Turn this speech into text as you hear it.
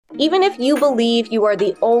Even if you believe you are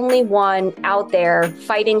the only one out there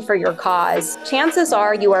fighting for your cause, chances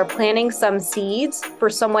are you are planting some seeds for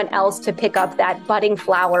someone else to pick up that budding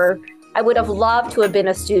flower. I would have loved to have been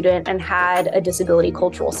a student and had a disability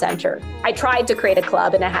cultural center. I tried to create a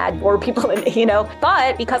club and it had more people in it,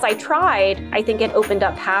 but because I tried, I think it opened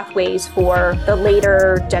up pathways for the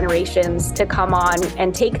later generations to come on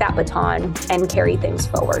and take that baton and carry things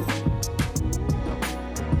forward.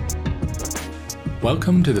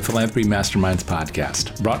 Welcome to the Philanthropy Masterminds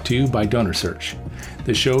podcast, brought to you by Donor Search,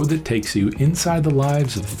 the show that takes you inside the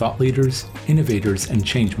lives of thought leaders, innovators, and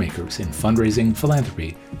changemakers in fundraising,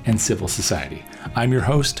 philanthropy, and civil society. I'm your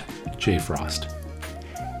host, Jay Frost.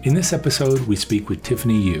 In this episode, we speak with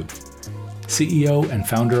TiffanyYu, CEO and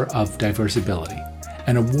founder of Diversability,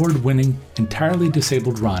 an award-winning, entirely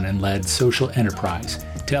disabled run and led social enterprise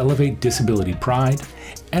to elevate disability pride,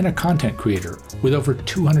 and a content creator with over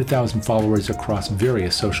 200,000 followers across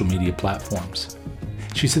various social media platforms.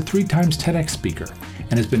 She's a 3-time TEDx speaker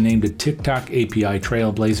and has been named a TikTok API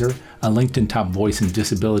trailblazer, a LinkedIn top voice in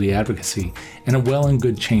disability advocacy, and a well and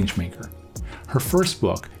good changemaker. Her first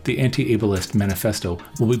book, The Anti-Ableist Manifesto,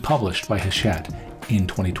 will be published by Hachette in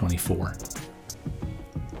 2024.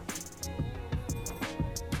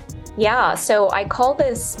 Yeah, so I call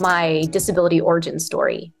this my disability origin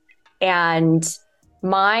story. And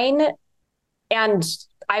I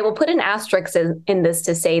will put an asterisk in this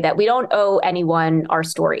to say that we don't owe anyone our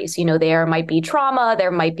stories. There might be trauma, there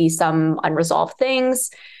might be some unresolved things.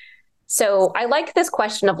 So I like this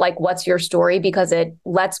question of what's your story? Because it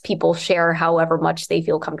lets people share however much they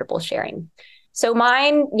feel comfortable sharing. So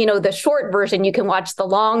mine, the short version, you can watch the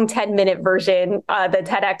long 10-minute version, the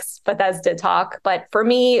TEDx Bethesda talk. But for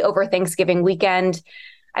me, over Thanksgiving weekend,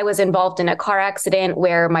 I was involved in a car accident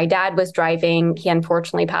where my dad was driving. He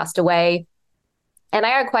unfortunately passed away. And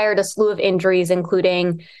I acquired a slew of injuries,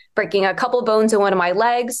 including breaking a couple bones in one of my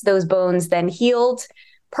legs. Those bones then healed,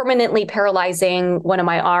 permanently paralyzing one of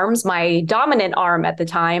my arms, my dominant arm at the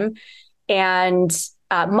time, and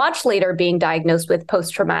much later being diagnosed with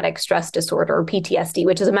post-traumatic stress disorder, or PTSD,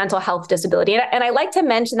 which is a mental health disability. And I like to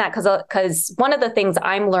mention that because one of the things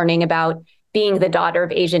I'm learning about being the daughter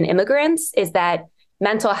of Asian immigrants is that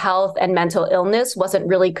mental health and mental illness wasn't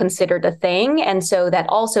really considered a thing. And so that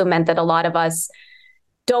also meant that a lot of us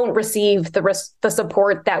don't receive the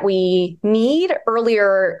support that we need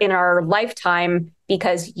earlier in our lifetime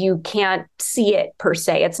because you can't see it per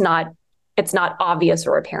se. It's not obvious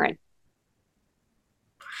or apparent.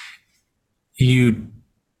 You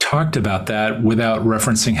talked about that without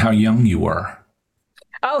referencing how young you were.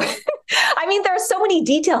 Oh, I mean, there are so many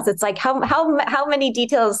details. It's like how many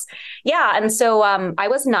details? Yeah. And so I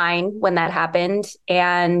was 9 when that happened.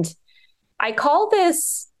 And I call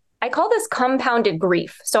this compounded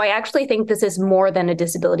grief. So I actually think this is more than a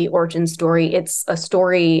disability origin story. It's a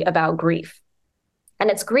story about grief.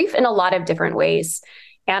 And it's grief in a lot of different ways.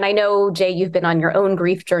 And I know, Jay, you've been on your own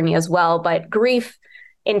grief journey as well, but grief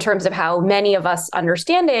in terms of how many of us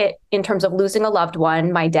understand it, in terms of losing a loved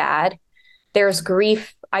one, my dad. There's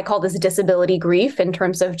grief, I call this disability grief, in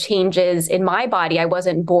terms of changes in my body. I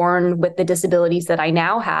wasn't born with the disabilities that I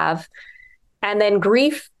now have. And then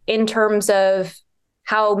grief in terms of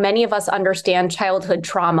how many of us understand childhood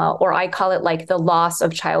trauma, or I call it the loss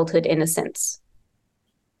of childhood innocence.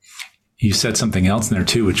 You said something else in there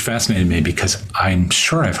too, which fascinated me because I'm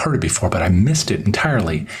sure I've heard it before, but I missed it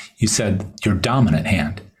entirely. You said your dominant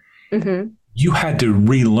hand. Mm-hmm. You had to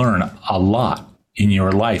relearn a lot in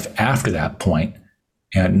your life after that point,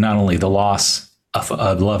 and not only the loss of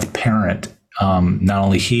a loved parent, not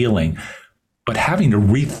only healing, but having to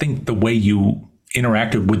rethink the way you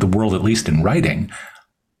interacted with the world, at least in writing.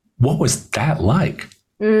 What was that like?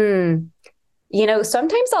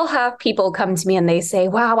 Sometimes I'll have people come to me and they say,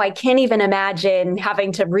 wow, I can't even imagine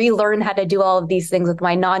having to relearn how to do all of these things with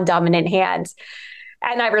my non-dominant hand.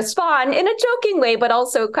 And I respond in a joking way, but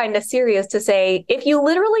also kind of serious to say, if you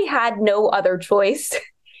literally had no other choice,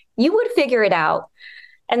 you would figure it out.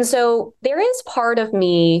 And so there is part of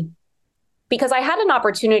me, because I had an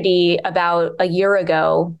opportunity about a year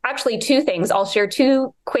ago, actually 2 things. I'll share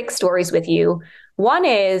 2 quick stories with you. One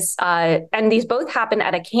is, and these both happened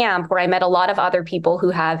at a camp where I met a lot of other people who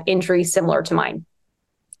have injuries similar to mine.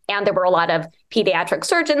 And there were a lot of pediatric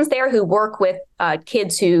surgeons there who work with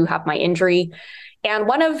kids who have my injury. And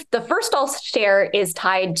one of the first I'll share is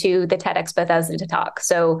tied to the TEDx Bethesda talk.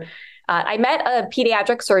 So I met a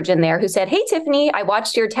pediatric surgeon there who said, "Hey, Tiffany, I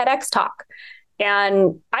watched your TEDx talk."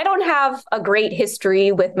 And I don't have a great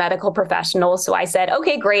history with medical professionals. So I said,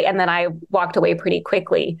 "Okay, great." And then I walked away pretty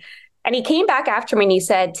quickly. And he came back after me and he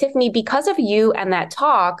said, "Tiffany, because of you and that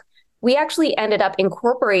talk, we actually ended up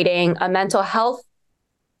incorporating a mental health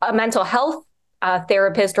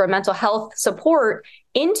therapist or a mental health support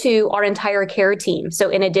into our entire care team. So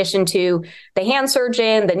in addition to the hand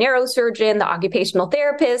surgeon, the neurosurgeon, the occupational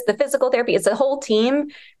therapist, the physical therapy, it's a whole team.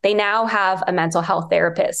 They now have a mental health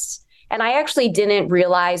therapist. And I actually didn't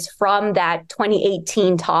realize from that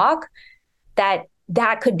 2018 talk that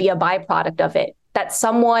that could be a byproduct of it,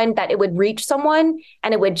 that it would reach someone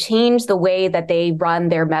and it would change the way that they run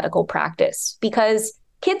their medical practice, because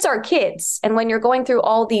kids are kids. And when you're going through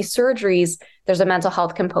all these surgeries, there's a mental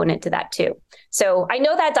health component to that too. So I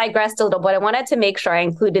know that digressed a little, but I wanted to make sure I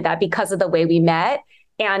included that because of the way we met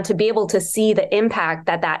and to be able to see the impact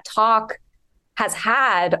that that talk has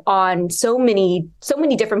had on so many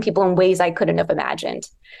different people in ways I couldn't have imagined.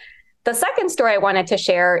 The second story I wanted to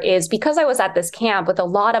share is because I was at this camp with a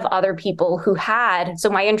lot of other people who had, so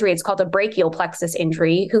my injury, it's called a brachial plexus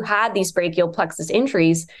injury, who had these brachial plexus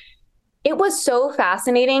injuries. It was so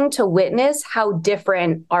fascinating to witness how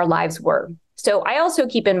different our lives were. So I also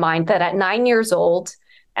keep in mind that at 9 years old,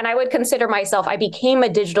 and I would consider myself, I became a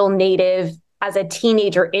digital native as a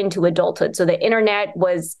teenager into adulthood. So the internet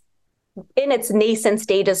was in its nascent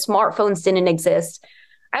stages, smartphones didn't exist.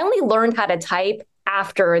 I only learned how to type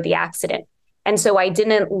after the accident. And so I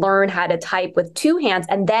didn't learn how to type with two hands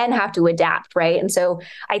and then have to adapt, right? And so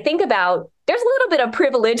I think about, there's a little bit of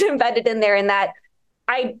privilege embedded in there in that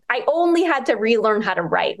I only had to relearn how to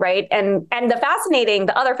write, right? And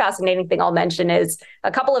the other fascinating thing I'll mention is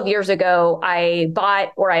a couple of years ago, I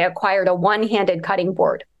acquired a one-handed cutting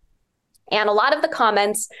board. And a lot of the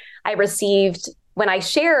comments I received when I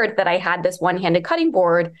shared that I had this one-handed cutting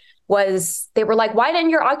board was, they were like, why didn't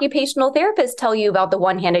your occupational therapist tell you about the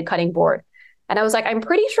one-handed cutting board? And I was like, I'm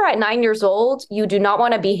pretty sure at 9 years old, you do not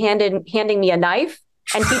want to be handing me a knife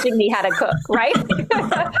and teaching me how to cook, right?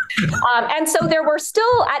 And so there were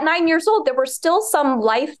still, at 9 years old, there were still some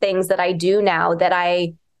life things that I do now that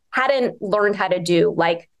I hadn't learned how to do,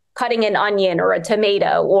 like cutting an onion or a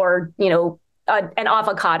tomato or, an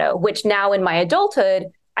avocado, which now in my adulthood,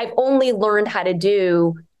 I've only learned how to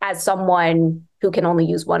do as someone who can only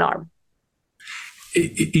use one arm.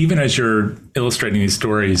 Even as you're illustrating these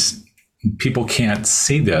stories, people can't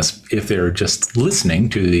see this if they're just listening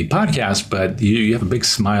to the podcast, but you have a big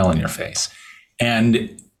smile on your face.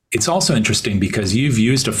 And it's also interesting because you've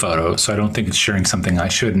used a photo, so I don't think it's sharing something I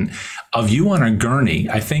shouldn't, of you on a gurney,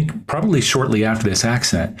 I think probably shortly after this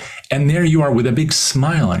accident. And there you are with a big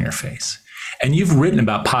smile on your face. And you've written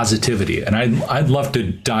about positivity, and I'd love to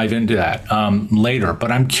dive into that later,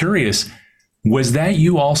 but I'm curious, was that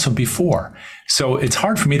you also before? So it's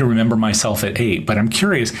hard for me to remember myself at 8, but I'm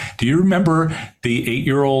curious, do you remember the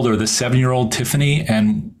 8-year-old or the 7-year-old Tiffany?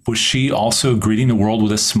 And was she also greeting the world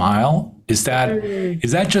with a smile? Is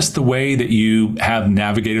that just the way that you have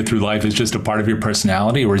navigated through life, is just a part of your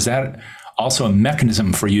personality? Or is that also a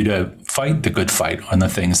mechanism for you to fight the good fight on the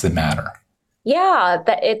things that matter? Yeah,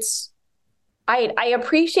 I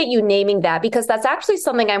appreciate you naming that, because that's actually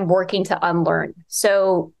something I'm working to unlearn.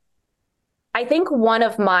 So I think one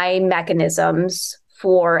of my mechanisms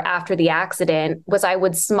for after the accident was I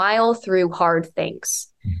would smile through hard things.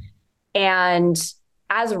 And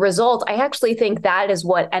as a result, I actually think that is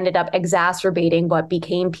what ended up exacerbating what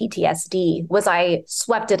became PTSD, was I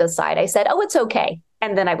swept it aside. I said, oh, it's okay.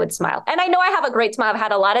 And then I would smile. And I know I have a great smile. I've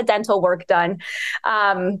had a lot of dental work done.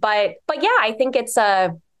 But yeah, I think it's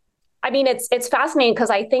fascinating because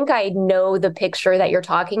I think I know the picture that you're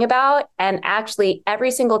talking about. And actually,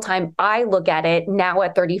 every single time I look at it now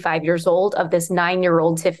at 35 years old of this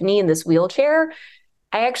 9-year-old Tiffany in this wheelchair,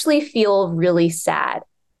 I actually feel really sad.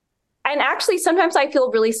 And actually, sometimes I feel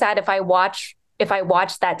really sad if I watch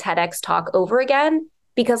that TEDx talk over again,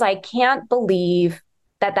 because I can't believe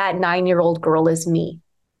that 9-year-old girl is me.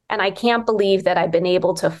 And I can't believe that I've been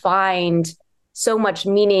able to find so much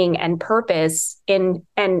meaning and purpose in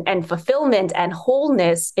and fulfillment and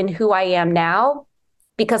wholeness in who I am now,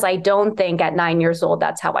 because I don't think at 9 years old,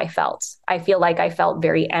 that's how I felt. I feel like I felt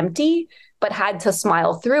very empty, but had to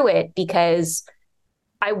smile through it because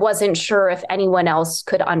I wasn't sure if anyone else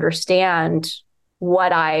could understand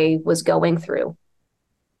what I was going through.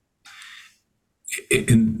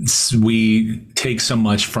 We take so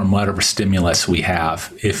much from whatever stimulus we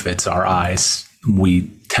have. If it's our eyes, we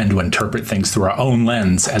tend to interpret things through our own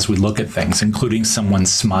lens as we look at things, including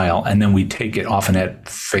someone's smile, and then we take it often at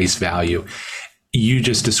face value. You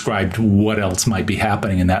just described what else might be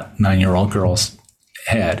happening in that 9-year-old girl's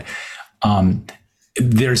head.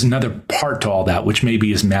 There's another part to all that, which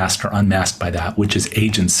maybe is masked or unmasked by that, which is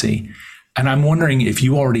agency. And I'm wondering if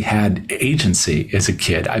you already had agency as a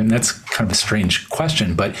kid. I mean, that's kind of a strange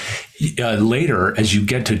question, but later, as you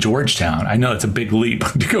get to Georgetown, I know it's a big leap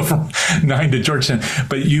to go from 9 to Georgetown,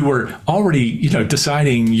 but you were already,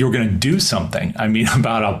 deciding you were going to do something. I mean,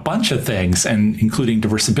 about a bunch of things, and including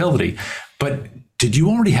Diversability. But did you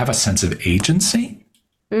already have a sense of agency?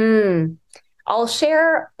 I'll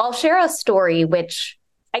share a story, which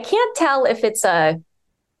I can't tell if it's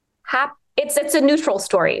it's a neutral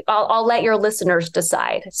story. I'll let your listeners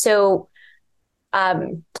decide. So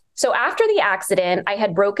after the accident, I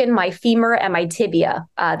had broken my femur and my tibia.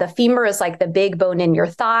 The femur is like the big bone in your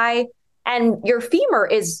thigh, and your femur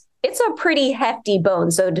it's a pretty hefty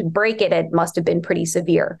bone. So to break it, it must have been pretty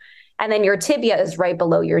severe. And then your tibia is right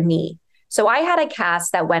below your knee. So I had a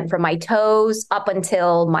cast that went from my toes up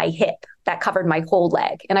until my hip that covered my whole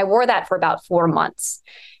leg. And I wore that for about 4 months.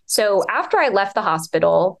 So after I left the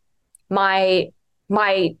hospital, my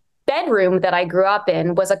bedroom that I grew up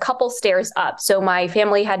in was a couple stairs up. So my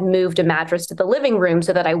family had moved a mattress to the living room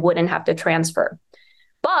so that I wouldn't have to transfer.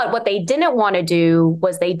 But what they didn't want to do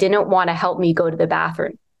was they didn't want to help me go to the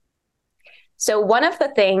bathroom. So one of the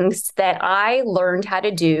things that I learned how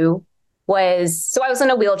to do so I was in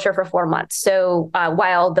a wheelchair for 4 months. So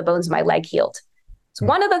while the bones of my leg healed. So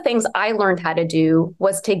one of the things I learned how to do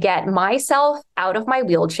was to get myself out of my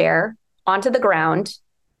wheelchair onto the ground.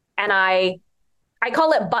 And I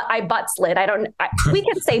call it I butt slid. We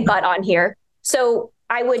can say butt on here. So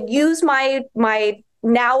I would use my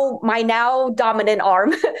now dominant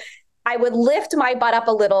arm. I would lift my butt up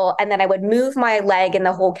a little, and then I would move my leg and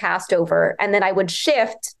the whole cast over. And then I would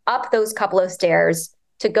shift up those couple of stairs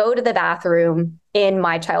to go to the bathroom in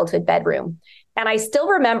my childhood bedroom. And I still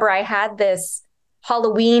remember I had this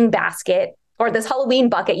Halloween basket, or this Halloween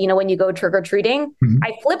bucket, when you go trick-or-treating. Mm-hmm.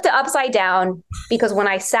 I flipped it upside down because when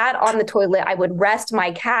I sat on the toilet, I would rest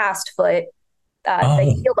my cast foot, the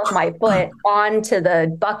heel of my foot, onto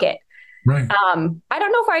the bucket. Right. I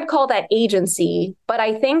don't know if I'd call that agency, but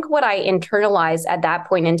I think what I internalized at that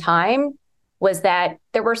point in time was that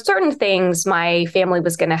there were certain things my family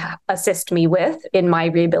was going to assist me with in my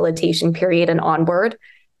rehabilitation period and onward.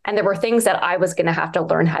 And there were things that I was going to have to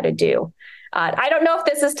learn how to do. I don't know if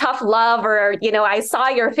this is tough love or, I saw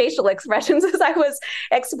your facial expressions as I was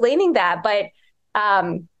explaining that, but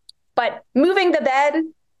moving the bed,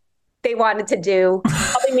 they wanted to do.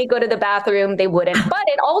 Helping me go to the bathroom, they wouldn't. But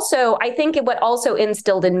I think what also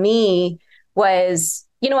instilled in me was,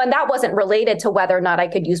 and that wasn't related to whether or not I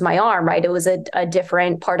could use my arm, right? It was a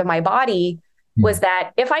different part of my body, was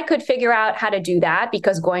that if I could figure out how to do that,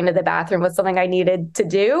 because going to the bathroom was something I needed to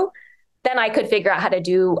do, then I could figure out how to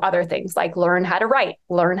do other things like learn how to write,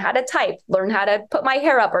 learn how to type, learn how to put my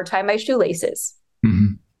hair up or tie my shoelaces.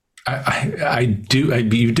 Mm-hmm.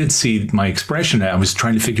 You did see my expression. I was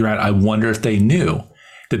trying to figure out, I wonder if they knew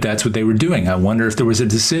that that's what they were doing. I wonder if there was a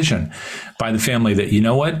decision by the family that,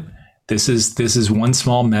 what, this is one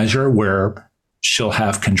small measure where she'll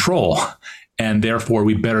have control, and therefore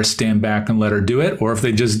we better stand back and let her do it. Or if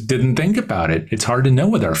they just didn't think about it. It's hard to know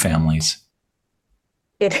with our families.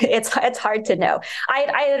 It's hard to know.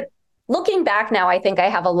 I looking back now, I think I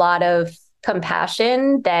have a lot of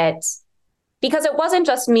compassion because it wasn't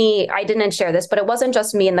just me. I didn't share this, but it wasn't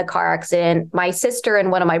just me in the car accident. My sister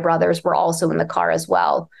and one of my brothers were also in the car as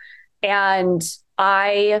well. And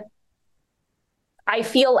I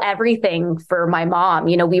feel everything for my mom.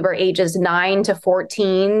 We were ages 9 to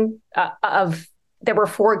 14 there were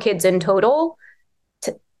 4 kids in total.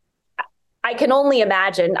 I can only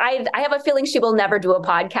imagine. I have a feeling she will never do a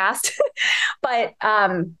podcast, but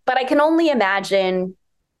I can only imagine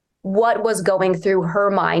what was going through her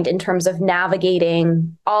mind in terms of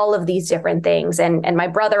navigating all of these different things. And my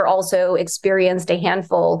brother also experienced a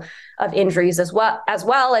handful of injuries as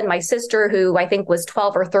well. And my sister, who I think was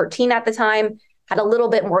 12 or 13 at the time, had a little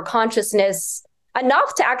bit more consciousness,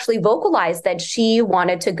 enough to actually vocalize that she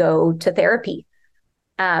wanted to go to therapy.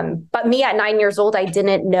 But me at 9 years old, I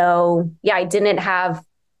didn't know. I didn't have,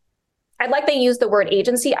 I'd like they use the word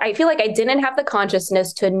agency. I feel like I didn't have the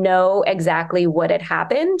consciousness to know exactly what had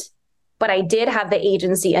happened, but I did have the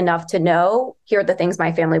agency enough to know, here are the things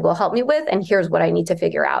my family will help me with, and here's what I need to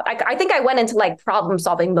figure out. I think I went into problem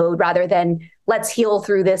solving mode rather than let's heal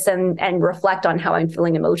through this and reflect on how I'm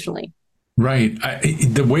feeling emotionally. Right.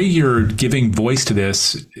 The way you're giving voice to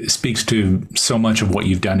this speaks to so much of what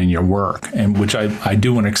you've done in your work, and which I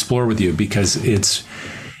do want to explore with you, because it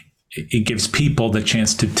gives people the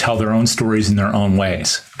chance to tell their own stories in their own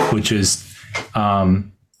ways, which is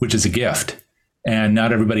a gift. And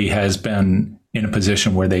not everybody has been in a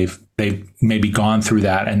position where they've maybe gone through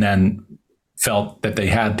that and then felt that they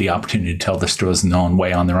had the opportunity to tell the stories in their own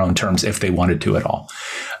way, on their own terms, if they wanted to at all.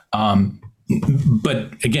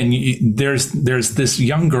 But again, there's this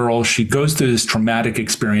young girl. She goes through this traumatic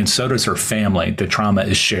experience. So does her family. The trauma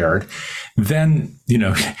is shared. Then,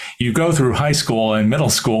 you go through high school and middle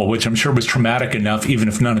school, which I'm sure was traumatic enough, even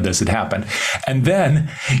if none of this had happened. And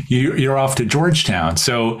then you're off to Georgetown.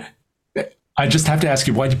 So I just have to ask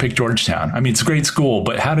you, why'd you pick Georgetown? I mean, it's a great school,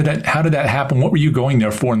 but how did that happen? What were you going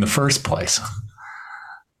there for in the first place?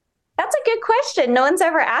 That's a good question. No one's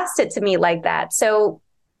ever asked it to me like that. So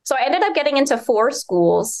I ended up getting into 4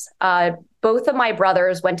 schools. Both of my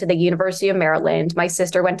brothers went to the University of Maryland. My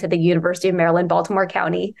sister went to the University of Maryland, Baltimore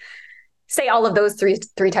County. Say all of those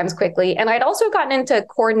three times quickly. And I'd also gotten into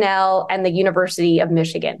Cornell and the University of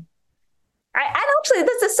Michigan. And actually,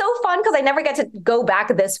 this is so fun because I never get to go back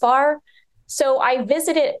this far. So I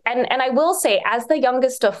visited, and I will say, as the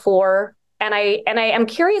youngest of 4, and I am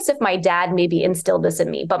curious if my dad maybe instilled this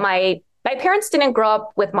in me, but my parents didn't grow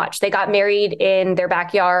up with much. They got married in their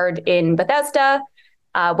backyard in Bethesda.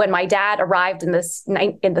 When my dad arrived in the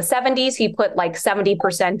 70s, he put like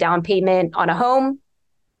 70% down payment on a home.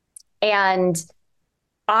 And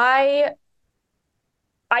I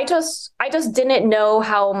just didn't know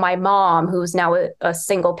how my mom, who's now a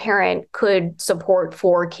single parent, could support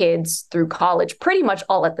 4 kids through college pretty much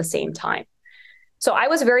all at the same time. So I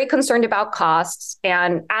was very concerned about costs.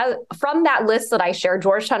 And from that list that I shared,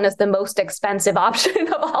 Georgetown is the most expensive option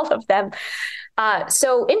of all of them.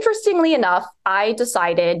 So interestingly enough, I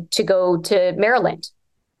decided to go to Maryland.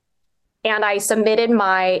 And I submitted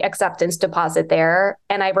my acceptance deposit there.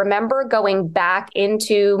 And I remember going back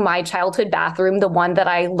into my childhood bathroom, the one that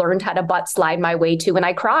I learned how to butt slide my way to, and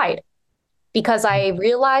I cried because I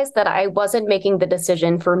realized that I wasn't making the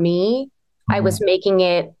decision for me. I was making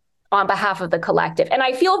it on behalf of the collective. And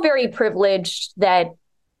I feel very privileged that,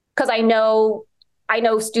 because I know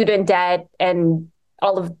student debt and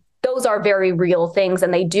all of those are very real things,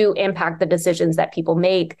 and they do impact the decisions that people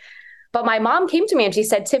make. But my mom came to me and she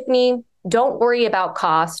said, Tiffany, don't worry about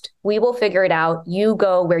cost. We will figure it out. You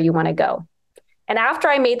go where you want to go. And after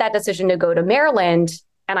I made that decision to go to Maryland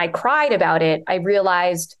and I cried about it, I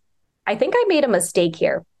realized, I think I made a mistake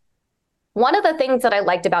here. One of the things that I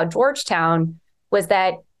liked about Georgetown was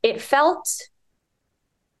that it felt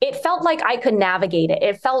like I could navigate it.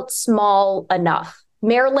 It felt small enough.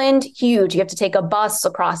 Maryland, huge. You have to take a bus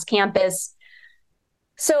across campus.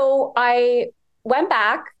 So I went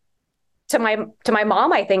back to my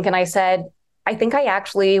mom, I think, and I said, I think I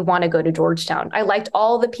actually want to go to Georgetown. I liked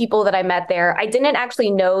all the people that I met there. I didn't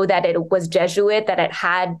actually know that it was Jesuit, that it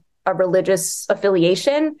had a religious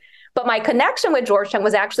affiliation. But my connection with Georgetown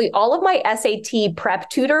was actually all of my SAT prep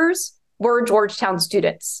tutors were Georgetown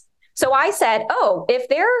students. So I said, oh, if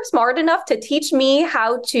they're smart enough to teach me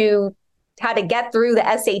how to get through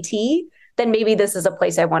the SAT, then maybe this is a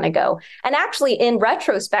place I want to go. And actually, in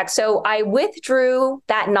retrospect, so I withdrew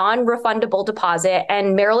that non-refundable deposit,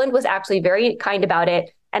 and Maryland was actually very kind about it.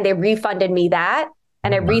 And they refunded me that.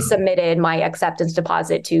 And I resubmitted my acceptance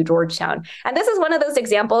deposit to Georgetown. And this is one of those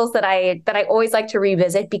examples that I always like to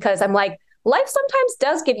revisit, because I'm like, life sometimes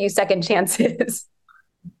does give you second chances.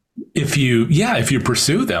 If you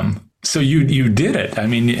pursue them. So you did it. I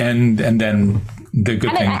mean, and then the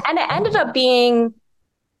good thing. And it ended up being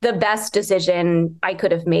the best decision I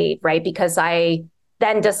could have made, right? Because I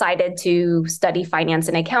then decided to study finance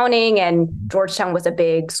and accounting, and Georgetown was a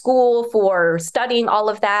big school for studying all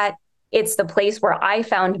of that. It's the place where I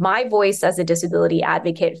found my voice as a disability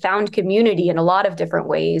advocate, found community in a lot of different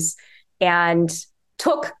ways, and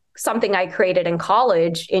took something I created in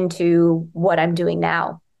college into what I'm doing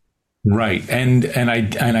now. Right. And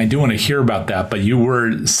I do want to hear about that, but you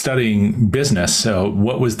were studying business. So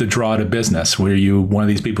what was the draw to business? Were you one of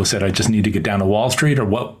these people who said, I just need to get down to Wall Street, or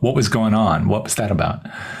what was going on? What was that about?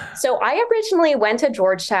 So I originally went to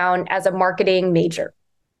Georgetown as a marketing major.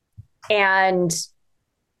 And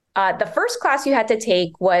the first class you had to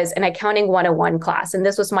take was an accounting 101 class. And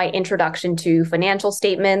this was my introduction to financial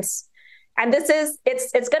statements. And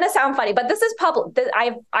it's going to sound funny, but this is public.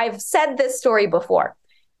 I've said this story before.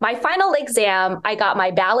 My final exam, I got my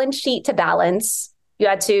balance sheet to balance.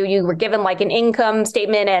 You were given like an income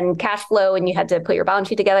statement and cash flow, and you had to put your balance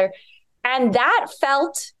sheet together. And that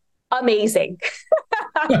felt amazing.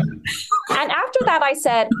 And after that, I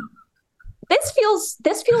said, this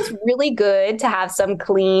feels really good to have some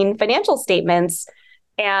clean financial statements.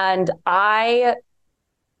 And I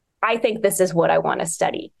think this is what I want to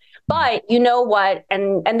study. But you know what,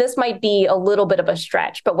 and this might be a little bit of a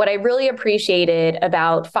stretch, but what I really appreciated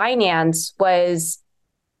about finance was,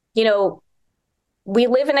 we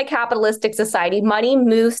live in a capitalistic society. Money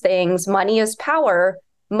moves things. Money is power.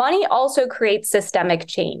 Money also creates systemic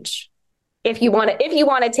change. If you want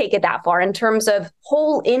to take it that far, in terms of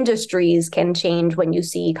whole industries can change when you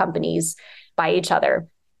see companies buy each other.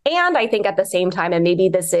 And I think at the same time, and maybe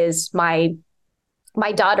this is my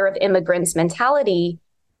daughter of immigrants mentality,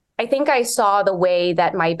 I think I saw the way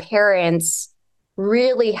that my parents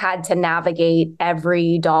really had to navigate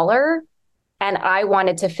every dollar. And I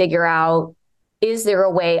wanted to figure out, is there a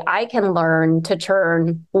way I can learn to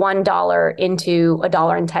turn $1 into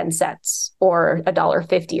 $1.10 or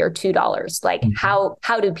 $1.50 or $2? Like,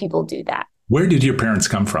 how do people do that? Where did your parents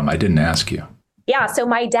come from? I didn't ask you. Yeah, so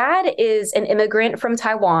my dad is an immigrant from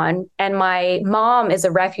Taiwan, and my mom is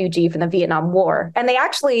a refugee from the Vietnam War. And they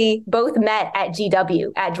actually both met at GW,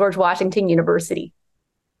 at George Washington University.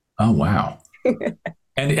 Oh, wow.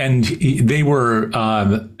 And they were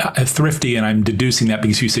thrifty, and I'm deducing that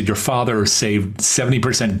because you said your father saved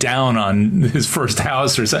 70% down on his first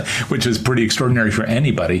house, or so, which is pretty extraordinary for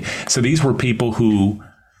anybody. So these were people who,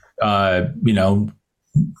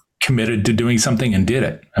 committed to doing something and did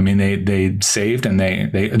it. I mean, they saved and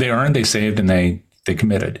they earned, they saved, and they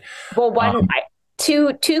committed. Well,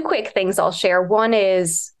 two quick things I'll share. One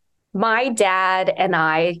is my dad and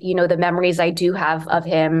I, the memories I do have of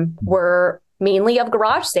him were mainly of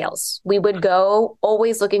garage sales. We would go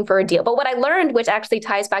always looking for a deal. But what I learned, which actually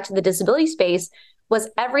ties back to the disability space, was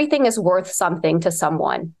everything is worth something to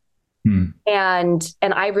someone. And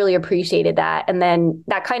I really appreciated that. And then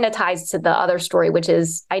that kind of ties to the other story, which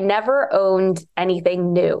is I never owned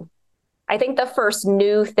anything new. I think the first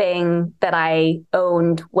new thing that I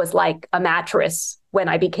owned was like a mattress when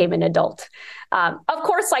I became an adult. Of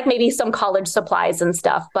course, like maybe some college supplies and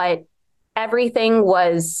stuff, but everything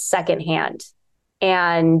was secondhand.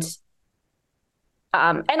 And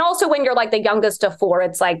also when you're like the youngest of four,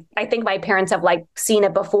 it's like, I think my parents have like seen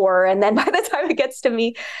it before. And then by the time it gets to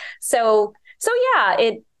me, I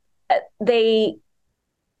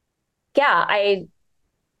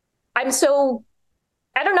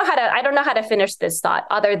don't know how to finish this thought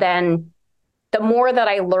other than the more that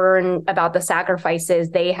I learn about the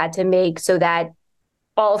sacrifices they had to make so that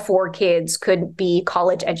all four kids could be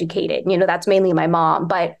college educated. That's mainly my mom,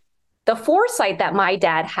 but the foresight that my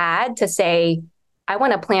dad had to say, I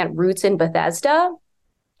want to plant roots in Bethesda,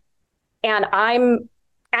 and I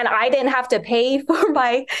didn't have to pay for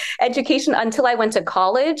my education until I went to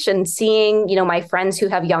college, and seeing, my friends who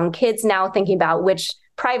have young kids now thinking about which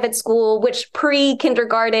private school, which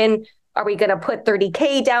pre-kindergarten are we going to put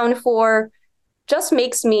 $30K down for, just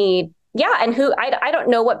makes me, and I don't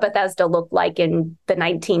know what Bethesda looked like in the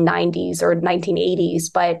 1990s or 1980s,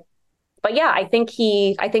 but yeah, I think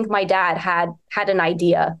my dad had an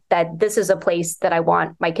idea that this is a place that I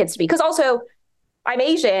want my kids to be. Because also I'm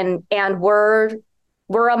Asian, and we're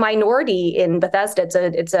a minority in Bethesda.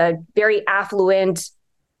 It's a very affluent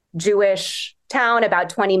Jewish town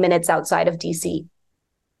about 20 minutes outside of DC.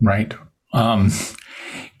 Right.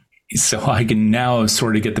 So I can now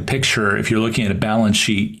sort of get the picture. If you're looking at a balance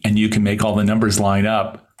sheet and you can make all the numbers line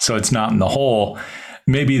up so it's not in the hole,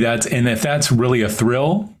 maybe and if that's really a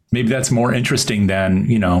thrill, maybe that's more interesting than,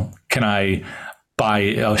 can I buy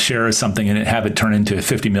a share of something and have it turn into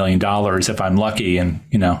 $50 million if I'm lucky? And,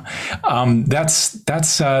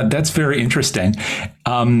 that's very interesting,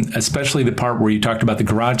 especially the part where you talked about the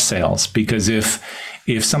garage sales, because if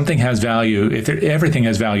something has value, if everything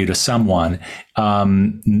has value to someone,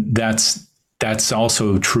 that's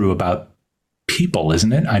also true about people,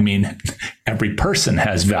 isn't it? I mean, every person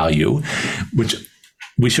has value, which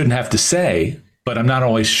we shouldn't have to say, but I'm not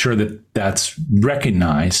always sure that that's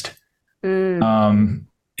recognized.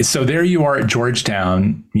 So there you are at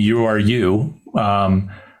Georgetown. You are you. So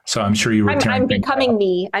I'm sure you were. I'm becoming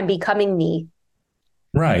me. I'm becoming me.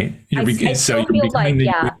 Right. Yes. Go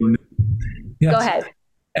ahead.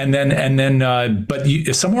 And then, but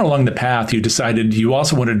somewhere along the path, you decided you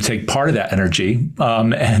also wanted to take part of that energy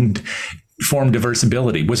and form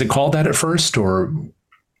Diversability. Was it called that at first, or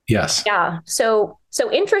yes? Yeah. So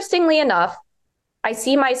interestingly enough, I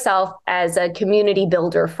see myself as a community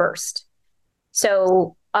builder first.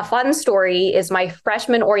 So a fun story is my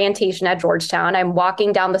freshman orientation at Georgetown. I'm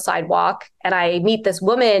walking down the sidewalk and I meet this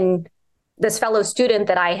woman, this fellow student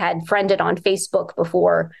that I had friended on Facebook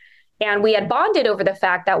before. And we had bonded over the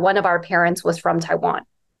fact that one of our parents was from Taiwan.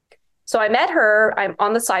 So I met her, I'm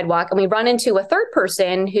on the sidewalk, and we run into a third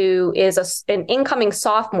person who is an incoming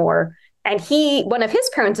sophomore. And one of his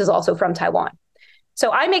parents is also from Taiwan.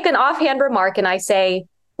 So I make an offhand remark and I say,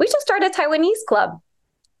 we should start a Taiwanese club.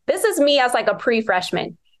 This is me as like a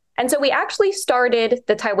pre-freshman. And so we actually started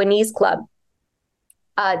the Taiwanese club.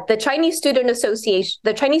 The Chinese Student Association,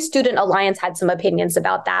 the Chinese Student Alliance had some opinions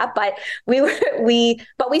about that, but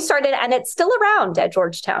we started, and it's still around at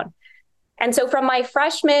Georgetown. And so from my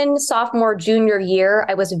freshman, sophomore, junior year,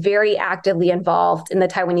 I was very actively involved in the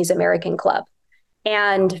Taiwanese American Club.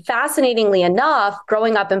 And fascinatingly enough,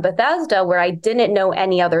 growing up in Bethesda, where I didn't know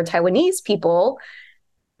any other Taiwanese people,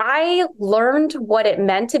 I learned what it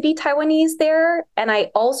meant to be Taiwanese there. And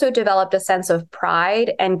I also developed a sense of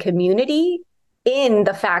pride and community in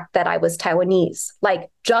the fact that I was Taiwanese. Like,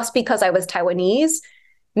 just because I was Taiwanese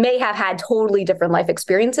may have had totally different life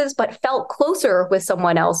experiences, but felt closer with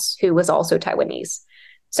someone else who was also Taiwanese.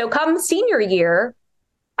 So come senior year,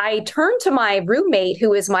 I turned to my roommate,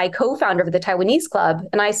 who is my co-founder of the Taiwanese Club,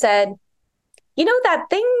 and I said, you know,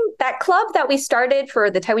 that club that we started for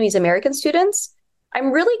the Taiwanese American students,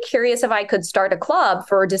 I'm really curious if I could start a club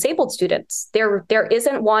for disabled students. There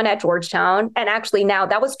isn't one at Georgetown. And actually now,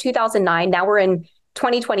 that was 2009. Now we're in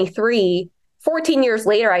 2023. 14 years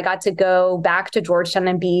later, I got to go back to Georgetown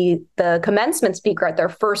and be the commencement speaker at their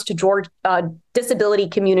first disability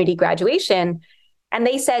community graduation. And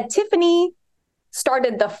they said, Tiffany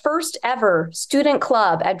started the first ever student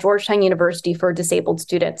club at Georgetown University for disabled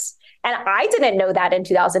students. And I didn't know that in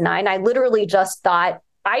 2009. I literally just thought,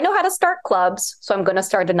 I know how to start clubs, so I'm going to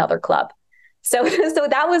start another club. So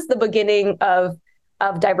that was the beginning of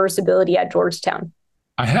Diversability at Georgetown.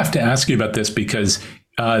 I have to ask you about this because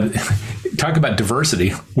talk about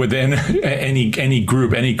diversity within any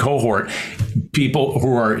group, any cohort, people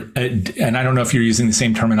who are, and I don't know if you're using the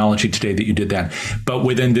same terminology today that you did then, but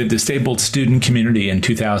within the disabled student community in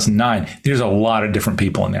 2009, there's a lot of different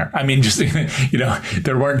people in there. I mean, just,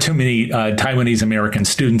 there weren't too many Taiwanese American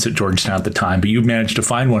students at Georgetown at the time, but you managed to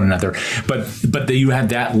find one another. But you had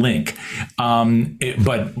that link.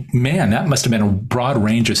 But man, that must have been a broad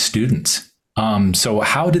range of students. So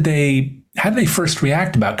how did they first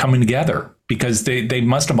react about coming together? Because they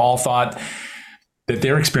must have all thought that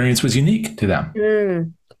their experience was unique to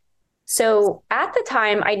them. So at the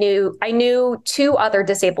time, I knew two other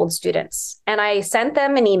disabled students, and I sent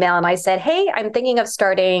them an email and I said, hey, I'm thinking of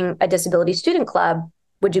starting a disability student club.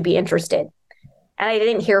 Would you be interested? And I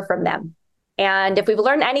didn't hear from them. And if we've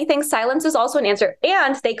learned anything, silence is also an answer.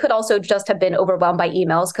 And they could also just have been overwhelmed by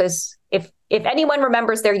emails, because if anyone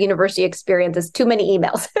remembers their university experience, it's too many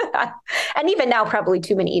emails. And even now, probably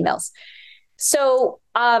too many emails. So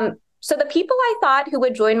the people I thought who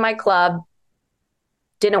would join my club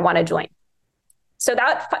didn't want to join. So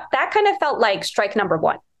that kind of felt like strike number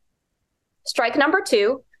one. Strike number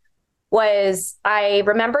two was, I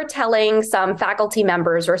remember telling some faculty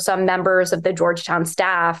members or some members of the Georgetown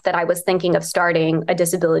staff that I was thinking of starting a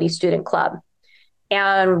disability student club.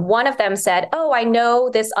 And one of them said, oh, I know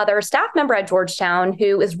this other staff member at Georgetown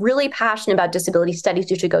who is really passionate about disability studies.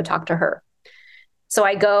 You should go talk to her. So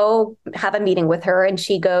I go have a meeting with her, and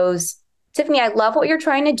she goes, Tiffany, I love what you're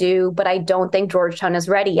trying to do, but I don't think Georgetown is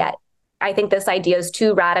ready yet. I think this idea is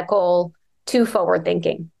too radical, too forward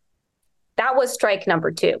thinking. That was strike number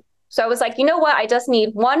two. So I was like, you know what? I just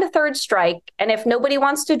need one third strike. And if nobody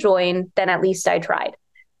wants to join, then at least I tried.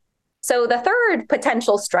 So the third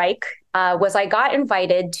potential strike was I got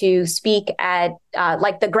invited to speak at,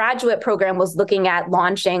 the graduate program was looking at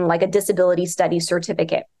launching like a disability studies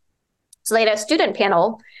certificate. So they had a student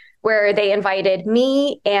panel where they invited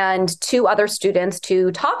me and two other students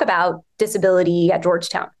to talk about disability at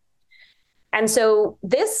Georgetown. And so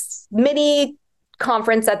this mini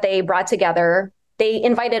conference that they brought together, they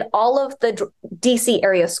invited all of the DC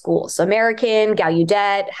area schools, American,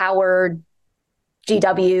 Gallaudet, Howard,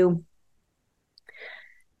 GW.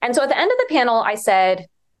 And so at the end of the panel, I said,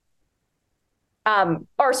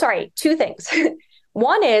 two things.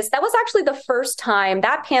 One is, that was actually the first time,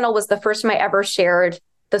 that panel was the first time I ever shared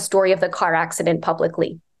the story of the car accident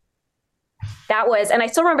publicly. That was, and I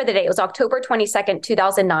still remember the date, it was October 22nd,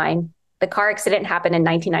 2009. The car accident happened in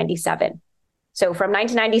 1997. So from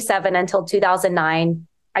 1997 until 2009,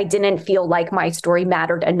 I didn't feel like my story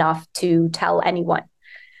mattered enough to tell anyone.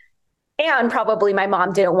 And probably my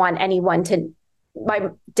mom didn't want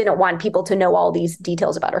people to know all these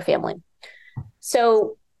details about her family.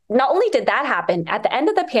 So not only did that happen, at the end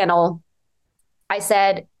of the panel, I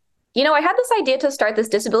said, I had this idea to start this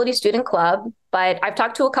disability student club, but I've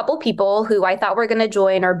talked to a couple people who I thought were going to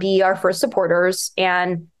join or be our first supporters,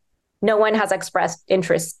 and no one has expressed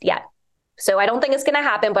interest yet. So I don't think it's going to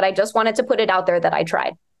happen, but I just wanted to put it out there that I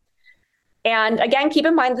tried. And again, keep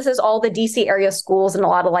in mind, this is all the DC area schools and a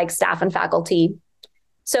lot of staff and faculty.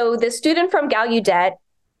 So this student from Gallaudet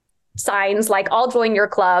signs I'll join your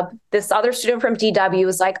club. This other student from GW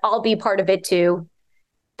is I'll be part of it too.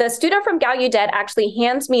 the student from Gallaudet actually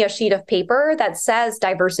hands me a sheet of paper that says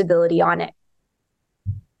Diversability on it.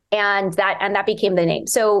 And that became the name.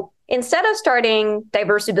 So instead of starting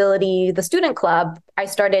Diversability, the student club, I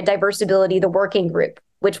started Diversability, the working group,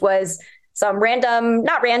 which was some random,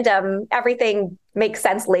 not random, everything makes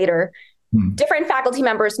sense later. Different faculty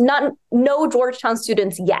members, no Georgetown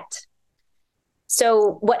students yet.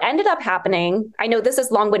 So what ended up happening, I know this is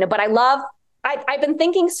long-winded, but I've been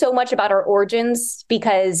thinking so much about our origins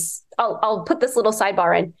because I'll put this little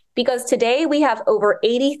sidebar in, because today we have over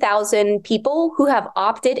 80,000 people who have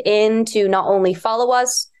opted in to not only follow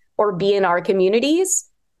us or be in our communities,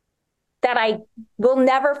 that I will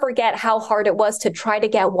never forget how hard it was to try to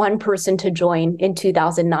get one person to join in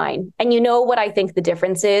 2009. And you know what I think the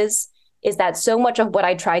difference is that so much of what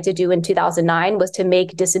I tried to do in 2009 was to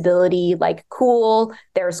make disability like cool.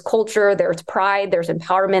 There's culture, there's pride, there's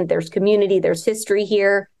empowerment, there's community, there's history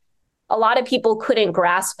here. A lot of people couldn't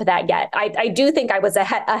grasp that yet. I do think I was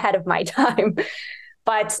ahead of my time,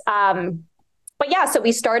 but yeah. So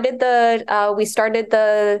we started a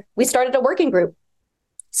working group.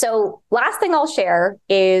 So last thing I'll share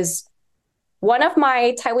is one of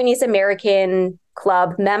my Taiwanese American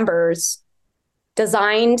club members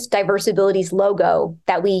designed Diversability's logo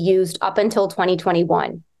that we used up until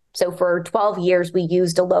 2021. So for 12 years, we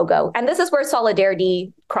used a logo. And this is where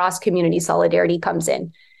solidarity, cross-community solidarity comes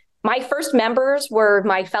in. My first members were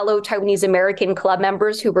my fellow Taiwanese American club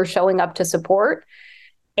members who were showing up to support.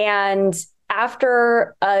 And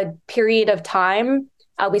after a period of time,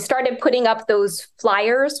 we started putting up those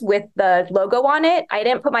flyers with the logo on it. I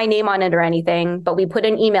didn't put my name on it or anything, but we put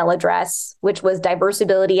an email address, which was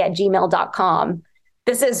diversability@gmail.com.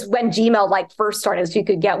 This is when Gmail first started, so you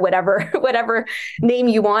could get whatever name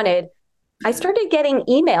you wanted. I started getting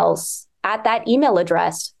emails at that email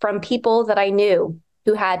address from people that I knew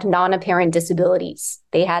who had non-apparent disabilities.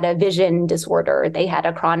 They had a vision disorder. They had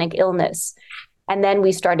a chronic illness. And then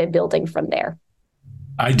we started building from there.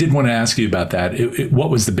 I did want to ask you about that. What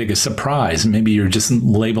was the biggest surprise? Maybe you're just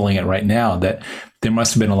labeling it right now, that there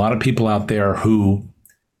must have been a lot of people out there who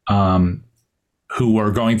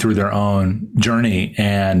were going through their own journey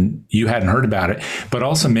and you hadn't heard about it. But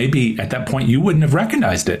also maybe at that point you wouldn't have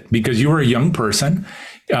recognized it because you were a young person.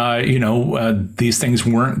 These things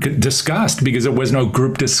weren't discussed because there was no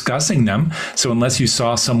group discussing them. So unless you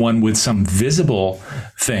saw someone with some visible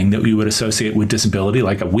thing that you would associate with disability,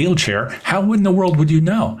 like a wheelchair, how in the world would you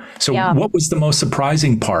know? So What was the most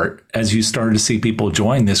surprising part as you started to see people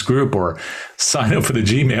join this group or sign up for the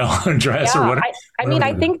Gmail address or whatever?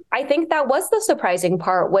 I think that was the surprising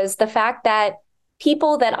part, was the fact that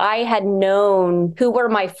people that I had known who were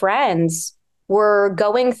my friends were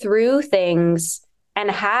going through things and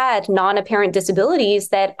had non-apparent disabilities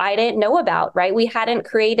that I didn't know about, right? We hadn't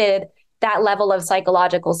created that level of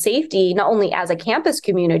psychological safety, not only as a campus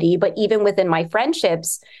community, but even within my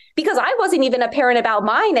friendships, because I wasn't even apparent about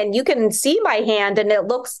mine. And you can see my hand and it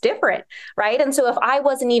looks different, right? And so if I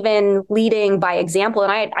wasn't even leading by example,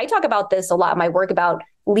 and I talk about this a lot in my work about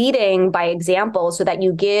leading by example, so that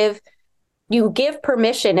you give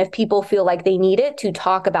permission if people feel like they need it to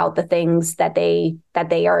talk about the things that they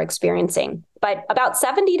are experiencing. But about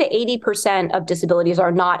 70 to 80% of disabilities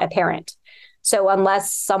are not apparent. So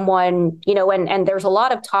unless someone, and there's a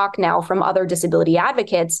lot of talk now from other disability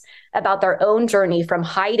advocates about their own journey from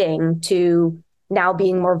hiding to now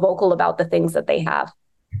being more vocal about the things that they have.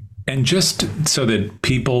 And just so that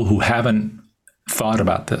people who haven't thought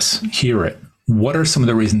about this hear it, what are some of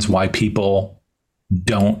the reasons why people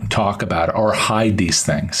don't talk about it or hide these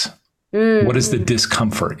things? Mm-hmm. What is the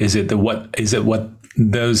discomfort? Is it what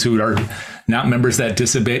those who are not members of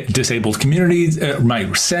that disabled community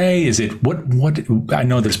might say? Is it what I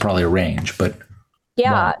know there's probably a range, but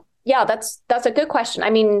that's a good question. I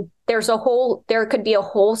mean, there could be a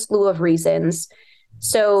whole slew of reasons.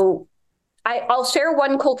 So I'll share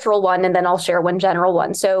one cultural one and then I'll share one general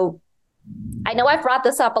one. So I know I've brought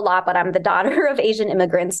this up a lot, but I'm the daughter of Asian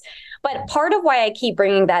immigrants. But part of why I keep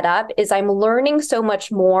bringing that up is I'm learning so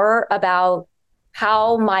much more about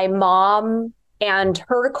how my mom and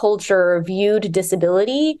her culture viewed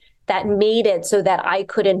disability that made it so that I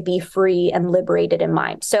couldn't be free and liberated in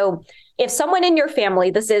mine. So if someone in your family,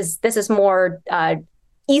 this is more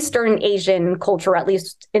Eastern Asian culture, at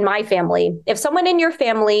least in my family, if someone in your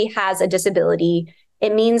family has a disability,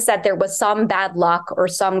 it means that there was some bad luck or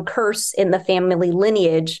some curse in the family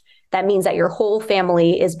lineage. That means that your whole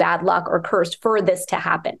family is bad luck or cursed for this to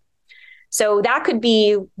happen. So that could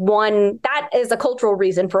be one, that is a cultural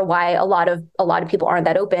reason for why a lot of people aren't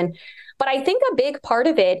that open. But I think a big part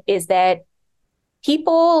of it is that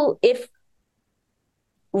people, if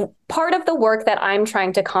part of the work that I'm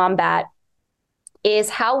trying to combat is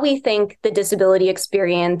how we think the disability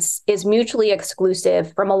experience is mutually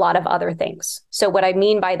exclusive from a lot of other things. So what I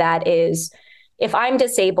mean by that is if I'm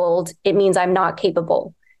disabled, it means I'm not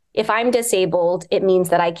capable. If I'm disabled, it means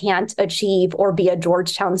that I can't achieve or be a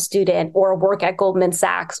Georgetown student or work at Goldman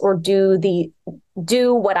Sachs or do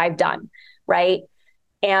what I've done, right?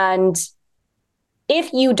 And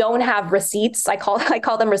if you don't have receipts, I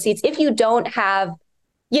call them receipts. If you don't have,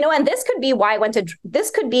 and this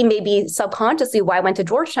could be maybe subconsciously why I went to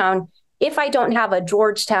Georgetown. If I don't have a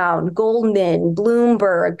Georgetown, Goldman,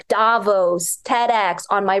 Bloomberg, Davos, TEDx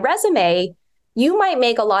on my resume, you might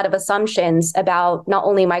make a lot of assumptions about not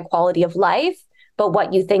only my quality of life, but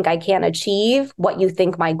what you think I can achieve, what you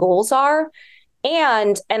think my goals are.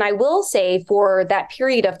 And I will say for that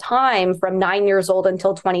period of time from 9 years old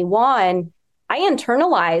until 21, I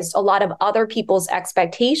internalized a lot of other people's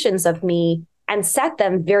expectations of me and set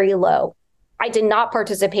them very low. I did not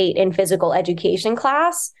participate in physical education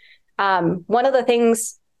class. One of the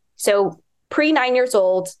things, so pre 9 years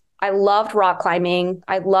old, I loved rock climbing.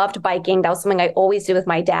 I loved biking. That was something I always did with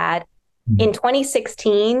my dad. In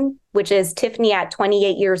 2016, which is Tiffany at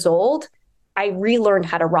 28 years old, I relearned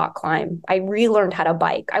how to rock climb. I relearned how to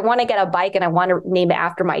bike. I want to get a bike and I want to name it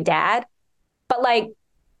after my dad. But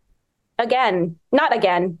not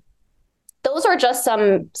again. Those are just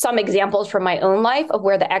some examples from my own life of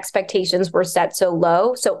where the expectations were set so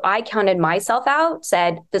low. So I counted myself out,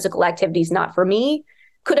 said physical activity is not for me.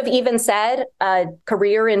 Could have even said a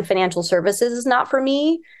career in financial services is not for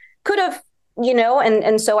me. Could have,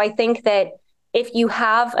 and so I think that if you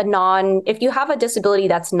have a disability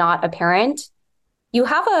that's not apparent, you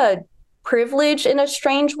have a privilege in a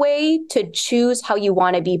strange way to choose how you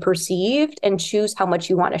want to be perceived and choose how much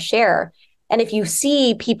you want to share. And if you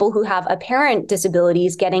see people who have apparent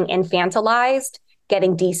disabilities getting infantilized,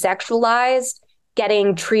 getting desexualized,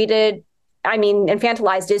 getting treated,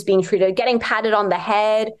 infantilized is being treated, getting patted on the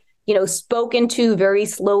head, spoken to very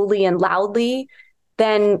slowly and loudly,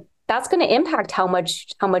 then that's going to impact how much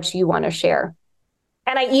you want to share.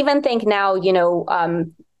 And I even think now,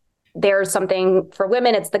 there's something for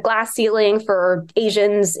women, it's the glass ceiling. For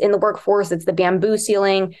Asians in the workforce, it's the bamboo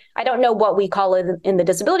ceiling. I don't know what we call it in the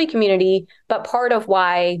disability community, but part of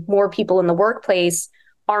why more people in the workplace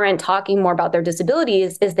aren't talking more about their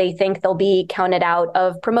disabilities is they think they'll be counted out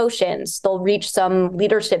of promotions. They'll reach some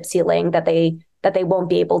leadership ceiling that they won't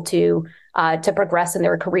be able to progress in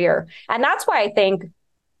their career. And that's why I think,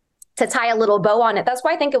 to tie a little bow on it, that's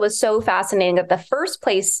why I think it was so fascinating that the first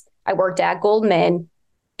place I worked at, Goldman,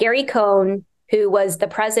 Gary Cohn, who was the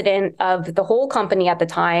president of the whole company at the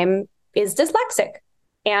time, is dyslexic.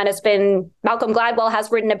 And it's been, Malcolm Gladwell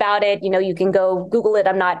has written about it. You can go Google it.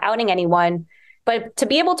 I'm not outing anyone. But to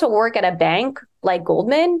be able to work at a bank like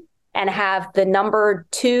Goldman and have the number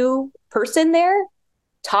 2 person there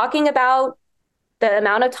talking about the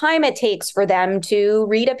amount of time it takes for them to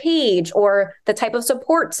read a page or the type of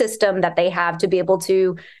support system that they have to be able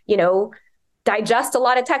to, digest a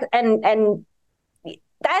lot of text. And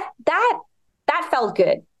that felt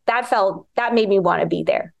good. That made me want to be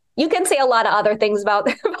there. You can say a lot of other things about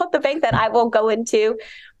the bank that I won't go into,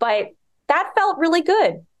 but that felt really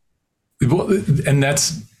good. Well, and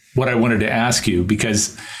that's what I wanted to ask you,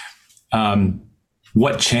 because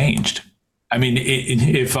what changed?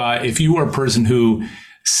 If you were a person who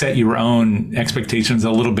set your own expectations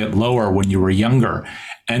a little bit lower when you were younger,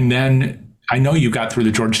 and then I know you got through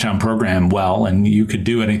the Georgetown program well, and you could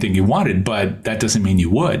do anything you wanted, but that doesn't mean you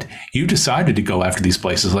would. You decided to go after these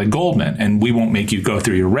places like Goldman, and we won't make you go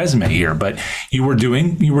through your resume here, but you were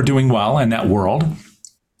doing well in that world,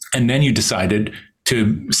 and then you decided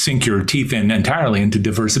to sink your teeth in entirely into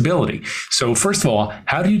diversability. So first of all,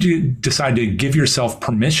 how do you decide to give yourself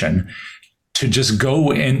permission to just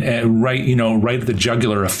go in right at the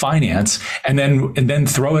jugular of finance and then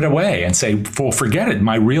throw it away and say, well, forget it.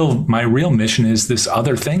 My real mission is this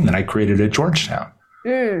other thing that I created at Georgetown.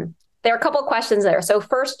 There are a couple of questions there. So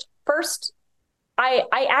first, I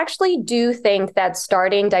actually do think that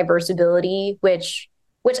starting Diversability, which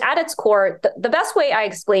at its core, the best way I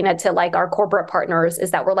explain it to our corporate partners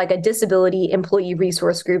is that we're like a disability employee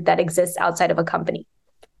resource group that exists outside of a company.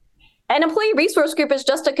 An employee resource group is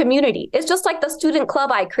just a community. It's just like the student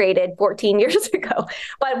club I created 14 years ago,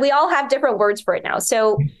 but we all have different words for it now.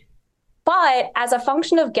 So, but as a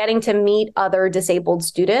function of getting to meet other disabled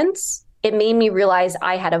students, it made me realize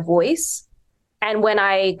I had a voice. And when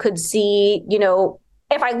I could see,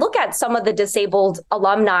 if I look at some of the disabled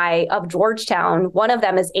alumni of Georgetown, one of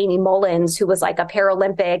them is Amy Mullins, who was like a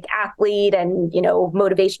Paralympic athlete and,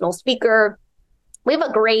 motivational speaker. We have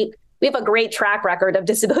a great have a great track record of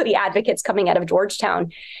disability advocates coming out of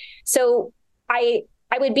Georgetown. So I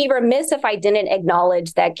would be remiss if I didn't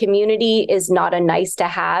acknowledge that community is not a nice to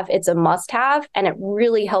have, it's a must have. And it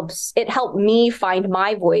really helps. It helped me find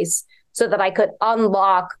my voice so that I could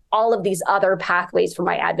unlock all of these other pathways for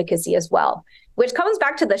my advocacy as well, which comes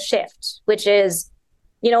back to the shift, which is,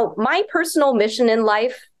 my personal mission in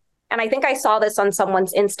life. And I think I saw this on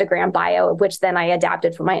someone's Instagram bio, which then I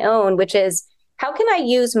adapted for my own, which is, how can I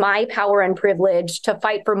use my power and privilege to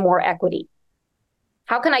fight for more equity?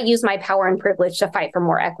 How can I use my power and privilege to fight for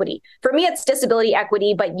more equity? For me, it's disability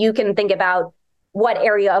equity, but you can think about what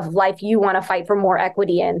area of life you want to fight for more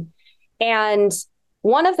equity in. And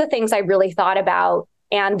one of the things I really thought about,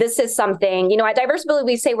 and this is something, at Diversability,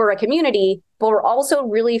 we say we're a community, but we're also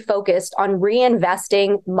really focused on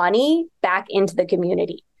reinvesting money back into the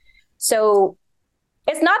community. So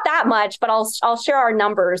it's not that much, but I'll share our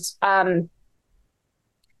numbers.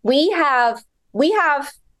 We have,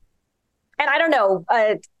 and I don't know,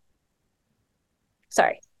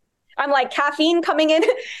 sorry, I'm like caffeine coming in.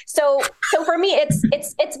 So for me,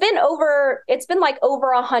 it's been like over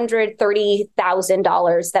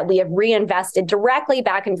 $130,000 that we have reinvested directly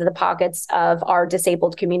back into the pockets of our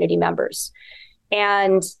disabled community members.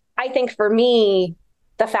 And I think for me,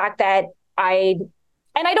 the fact that I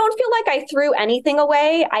don't feel like I threw anything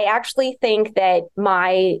away. I actually think that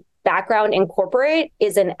my background in corporate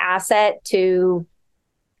is an asset to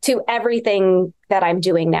everything that I'm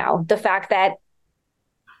doing now. The fact that,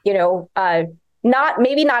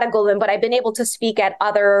 maybe not at Goldman, but I've been able to speak at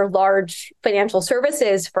other large financial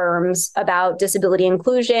services firms about disability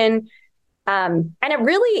inclusion. And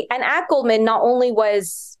at Goldman, not only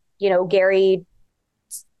was, Gary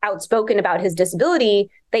outspoken about his disability,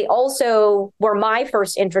 they also were my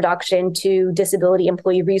first introduction to disability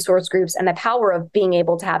employee resource groups and the power of being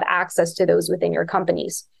able to have access to those within your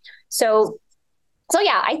companies. So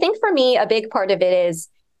yeah, I think for me, a big part of it is,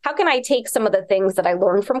 how can I take some of the things that I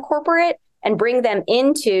learned from corporate and bring them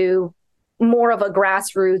into more of a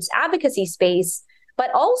grassroots advocacy space, but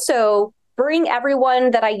also bring everyone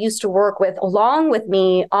that I used to work with along with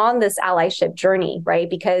me on this allyship journey, right?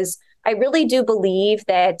 Because I really do believe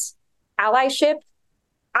that allyship,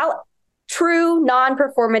 true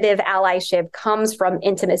non-performative allyship comes from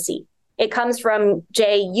intimacy. It comes from,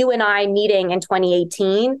 Jay, you and I meeting in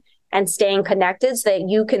 2018 and staying connected so that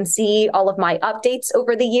you can see all of my updates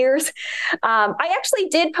over the years. I actually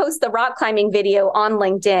did post the rock climbing video on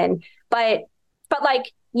LinkedIn, but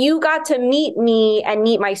like, you got to meet me and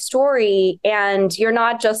meet my story. And you're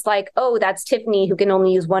not just like, oh, that's Tiffany who can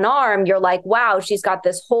only use one arm. You're like, wow, she's got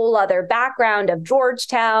this whole other background of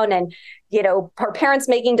Georgetown and, her parents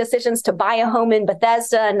making decisions to buy a home in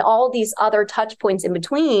Bethesda and all these other touch points in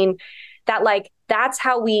between that, like, that's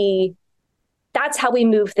how we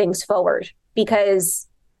move things forward. Because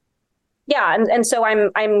and so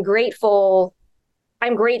I'm grateful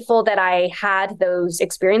that I had those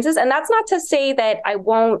experiences. And that's not to say that I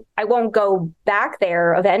won't go back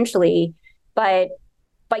there eventually, but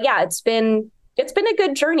yeah, it's been a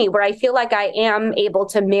good journey where I feel like I am able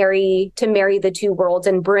to marry the two worlds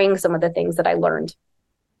and bring some of the things that I learned.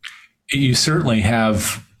 You certainly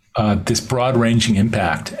have this broad-ranging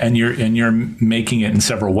impact, and you're making it in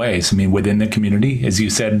several ways. I mean, within the community, as you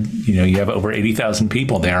said, you have over 80,000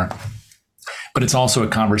 people there, but it's also a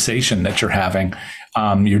conversation that you're having.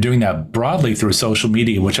 You're doing that broadly through social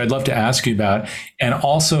media, which I'd love to ask you about, and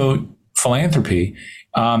also philanthropy.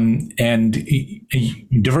 And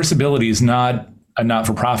Diversability is not a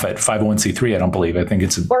not-for-profit 501c3. I don't believe. I think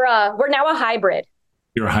we're now a hybrid.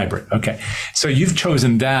 You're a hybrid. Okay. So you've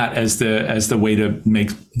chosen that as the way to make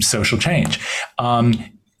social change.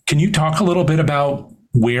 Can you talk a little bit about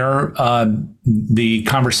where the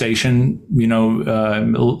conversation,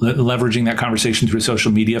 leveraging that conversation through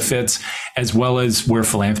social media fits, as well as where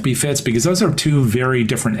philanthropy fits? Because those are two very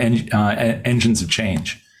different engines of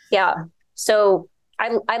change. Yeah. So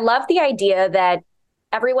I love the idea that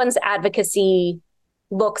everyone's advocacy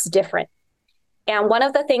looks different. And one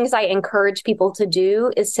of the things I encourage people to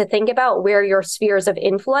do is to think about where your spheres of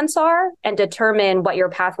influence are and determine what your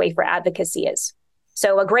pathway for advocacy is.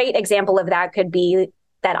 So a great example of that could be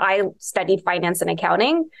that I studied finance and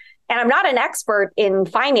accounting, and I'm not an expert in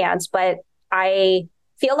finance, but I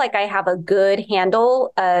feel like I have a good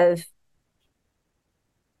handle of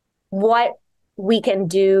what we can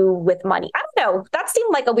do with money. I don't know. That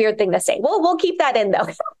seemed like a weird thing to say. We'll keep that in though.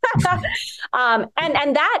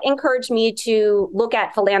 And that encouraged me to look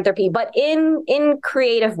at philanthropy, but in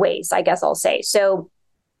creative ways, I guess I'll say. So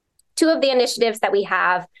two of the initiatives that we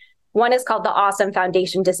have, one is called the Awesome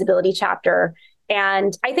Foundation Disability Chapter.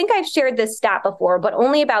 And I think I've shared this stat before, but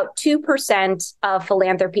only about 2% of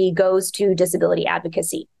philanthropy goes to disability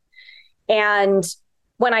advocacy. And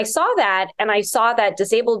when I saw that, and I saw that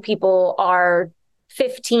disabled people are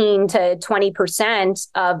 15 to 20%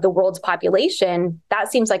 of the world's population,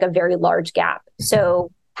 that seems like a very large gap.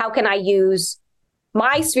 So how can I use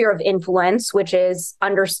my sphere of influence, which is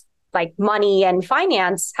under like money and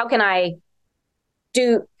finance? How can I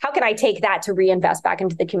take that to reinvest back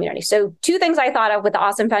into the community? So two things I thought of with the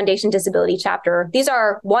Awesome Foundation Disability chapter. These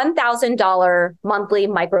are $1,000 monthly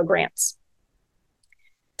micro grants.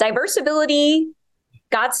 Diversability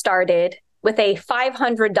got started with a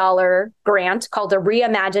 $500 grant called a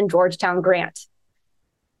Reimagine Georgetown grant.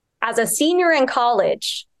 As a senior in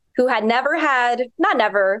college who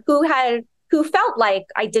felt like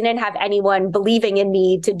I didn't have anyone believing in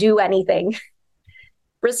me to do anything,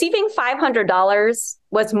 receiving $500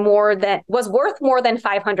 was worth more than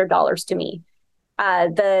 $500 to me.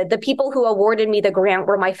 The people who awarded me the grant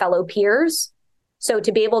were my fellow peers. So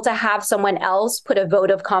to be able to have someone else put a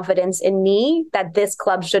vote of confidence in me that this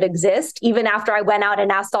club should exist, even after I went out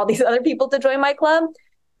and asked all these other people to join my club,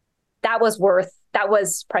 that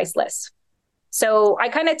was priceless. So I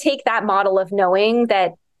kind of take that model of knowing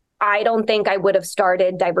that I don't think I would have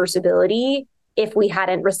started Diversability if we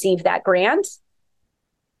hadn't received that grant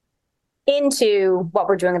into what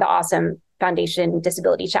we're doing with the Awesome Foundation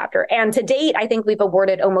Disability chapter. And to date, I think we've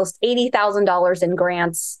awarded almost $80,000 in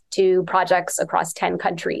grants to projects across 10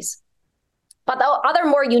 countries. But the other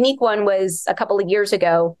more unique one was a couple of years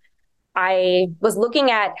ago, I was looking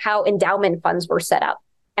at how endowment funds were set up.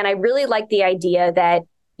 And I really liked the idea that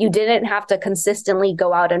you didn't have to consistently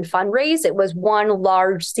go out and fundraise. It was one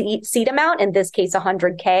large seed amount, in this case,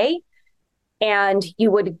 $100K. And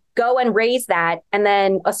you would go and raise that, and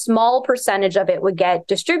then a small percentage of it would get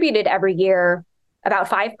distributed every year, about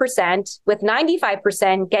 5%, with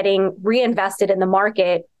 95% getting reinvested in the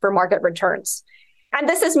market for market returns. And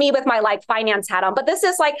this is me with my finance hat on, but this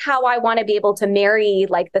is how I want to be able to marry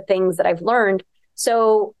the things that I've learned.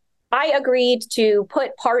 So I agreed to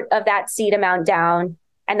put part of that seed amount down,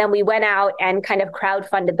 and then we went out and kind of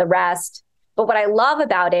crowdfunded the rest. But what I love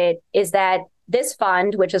about it is that this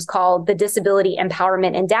fund, which is called the Disability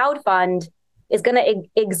Empowerment Endowed Fund, is going to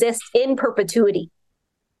exist in perpetuity.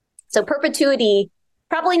 So perpetuity,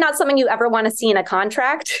 probably not something you ever want to see in a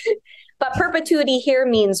contract, but perpetuity here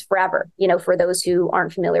means forever, for those who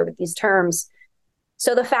aren't familiar with these terms.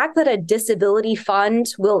 So the fact that a disability fund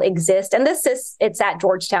will exist, and it's at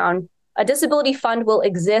Georgetown, a disability fund will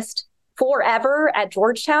exist forever at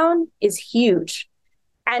Georgetown is huge.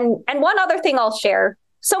 And one other thing I'll share,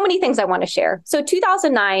 so many things I want to share. So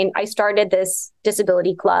 2009, I started this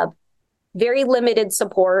disability club, very limited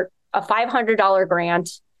support, a $500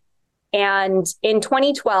 grant. And in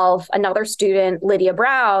 2012, another student, Lydia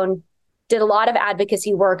Brown, did a lot of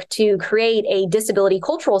advocacy work to create a disability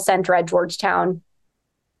cultural center at Georgetown.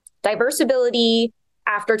 Diversability,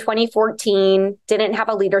 after 2014, didn't have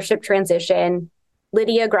a leadership transition.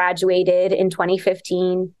 Lydia graduated in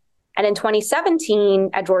 2015. And in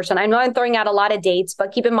 2017 at Georgetown, I know I'm throwing out a lot of dates,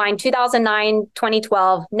 but keep in mind, 2009,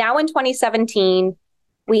 2012, now in 2017,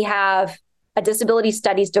 we have a disability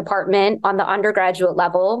studies department on the undergraduate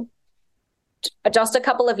level. Just a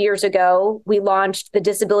couple of years ago, we launched the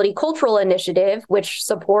Disability Cultural Initiative, which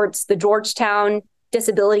supports the Georgetown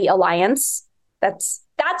Disability Alliance. That's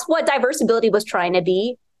what Diversability was trying to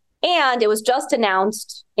be. And it was just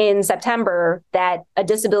announced in September that a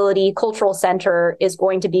disability cultural center is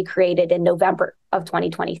going to be created in November of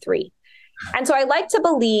 2023. And so I like to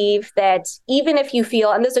believe that even if you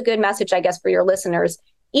feel, and this is a good message, I guess, for your listeners,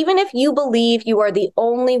 even if you believe you are the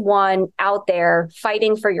only one out there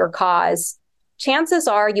fighting for your cause, chances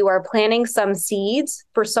are you are planting some seeds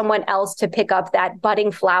for someone else to pick up that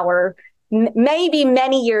budding flower, maybe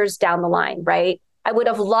many years down the line, right? I would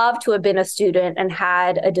have loved to have been a student and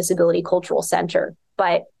had a disability cultural center,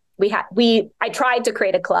 but I tried to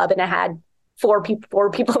create a club and it had four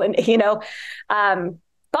people in it,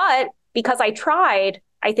 but because I tried,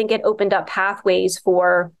 I think it opened up pathways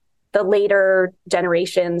for the later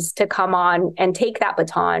generations to come on and take that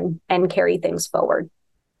baton and carry things forward.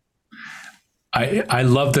 I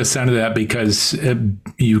love the sound of that because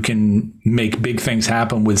you can make big things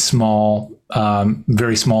happen with small,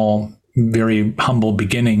 very humble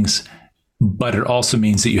beginnings, but it also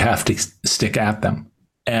means that you have to stick at them.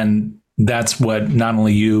 And that's what not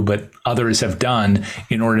only you, but others have done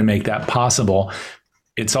in order to make that possible.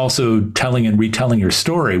 It's also telling and retelling your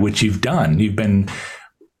story, which you've done. You've been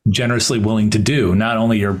generously willing to do, not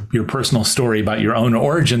only your personal story about your own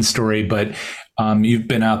origin story, but you've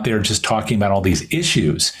been out there just talking about all these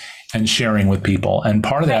issues. and sharing with people. And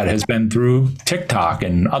part of that has been through TikTok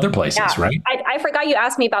and other places, right? I forgot you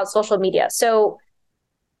asked me about social media. So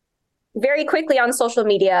very quickly on social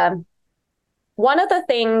media, one of the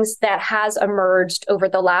things that has emerged over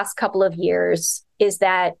the last couple of years is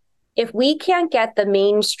that if we can't get the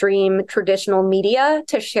mainstream traditional media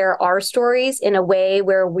to share our stories in a way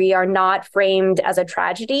where we are not framed as a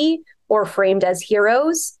tragedy or framed as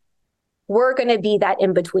heroes, we're going to be that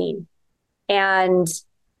in between. And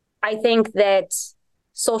I think that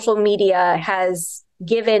social media has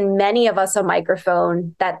given many of us a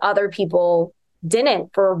microphone that other people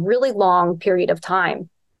didn't for a really long period of time.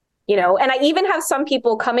 And I even have some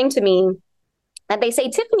people coming to me and they say,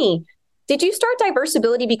 Tiffany, did you start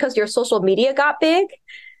Diversability because your social media got big?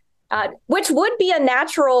 Which would be a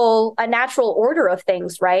natural order of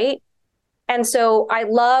things, right? And so I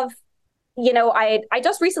love, I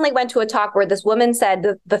just recently went to a talk where this woman said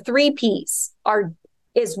the 3 Ps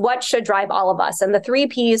is what should drive all of us. And the 3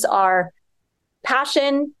 Ps are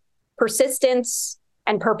passion, persistence,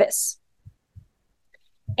 and purpose.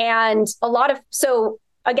 And so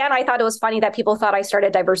again, I thought it was funny that people thought I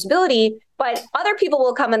started Diversability, but other people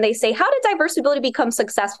will come and they say, how did Diversability become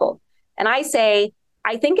successful? And I say,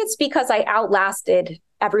 I think it's because I outlasted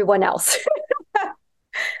everyone else.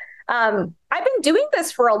 I've been doing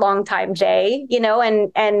this for a long time, Jay,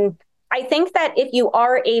 and I think that if you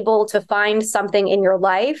are able to find something in your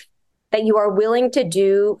life that you are willing to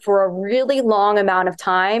do for a really long amount of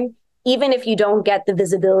time, even if you don't get the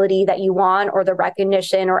visibility that you want or the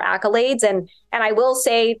recognition or accolades. And I will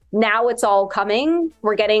say now it's all coming.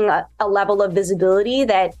 We're getting a level of visibility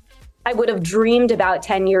that I would have dreamed about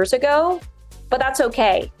 10 years ago, but that's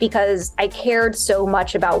okay because I cared so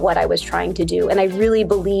much about what I was trying to do. And I really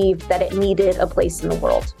believed that it needed a place in the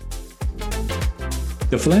world.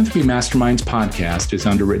 The Philanthropy Masterminds podcast is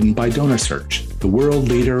underwritten by DonorSearch, the world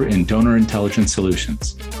leader in donor intelligence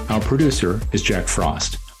solutions. Our producer is Jack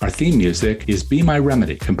Frost. Our theme music is Be My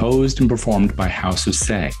Remedy, composed and performed by House of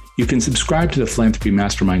Say. You can subscribe to the Philanthropy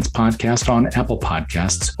Masterminds podcast on Apple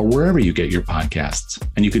Podcasts or wherever you get your podcasts.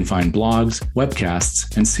 And you can find blogs,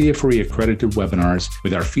 webcasts, and CFRE accredited webinars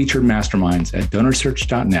with our featured masterminds at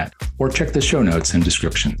donorsearch.net or check the show notes and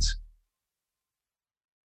descriptions.